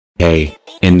Hey,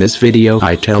 in this video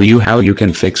I tell you how you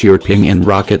can fix your ping in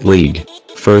Rocket League.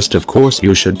 First, of course,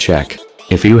 you should check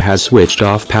if you has switched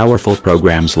off powerful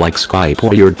programs like Skype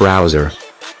or your browser.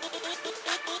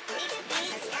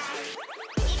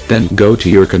 Then go to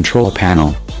your control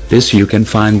panel. This you can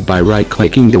find by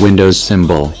right-clicking the Windows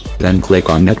symbol, then click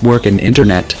on Network and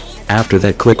Internet. After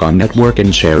that, click on Network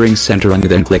and Sharing Center and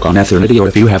then click on Ethernet, or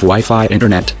if you have Wi-Fi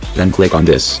internet, then click on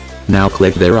this. Now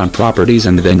click there on Properties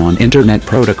and then on Internet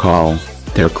Protocol.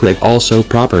 There click also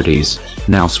Properties.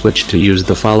 Now switch to use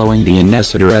the following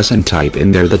DNS address and type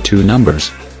in there the two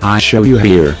numbers I show you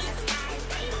here.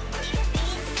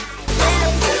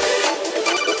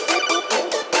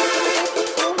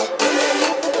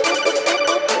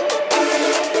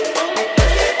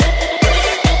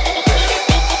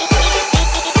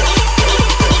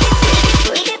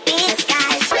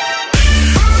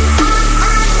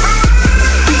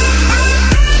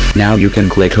 Now you can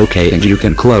click OK and you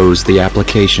can close the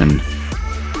application.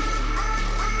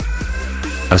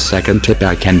 A second tip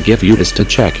I can give you is to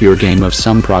check your game of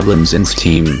some problems in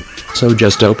Steam. So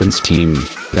just open Steam,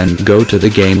 then go to the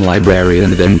game library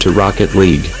and then to Rocket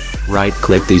League. Right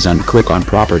click these and click on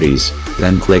Properties,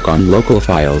 then click on Local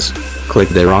Files. Click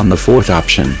there on the fourth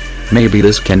option. Maybe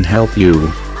this can help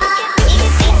you.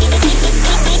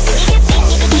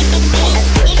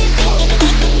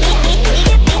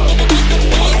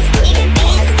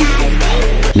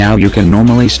 Now you can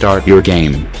normally start your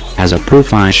game. As a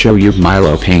proof I show you my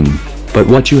low ping. But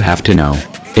what you have to know,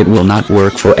 it will not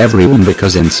work for everyone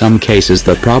because in some cases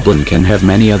the problem can have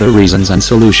many other reasons and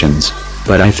solutions.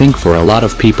 But I think for a lot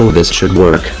of people this should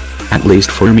work. At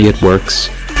least for me it works.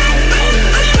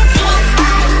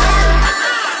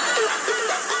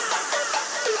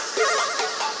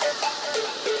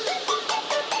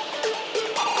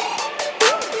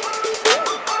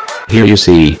 Here you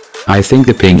see. I think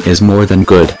the ping is more than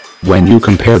good, when you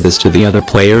compare this to the other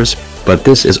players, but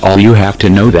this is all you have to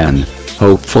know then.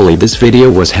 Hopefully this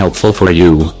video was helpful for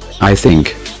you. I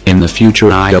think, in the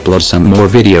future I upload some more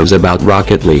videos about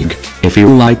Rocket League. If you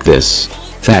like this,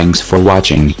 thanks for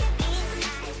watching.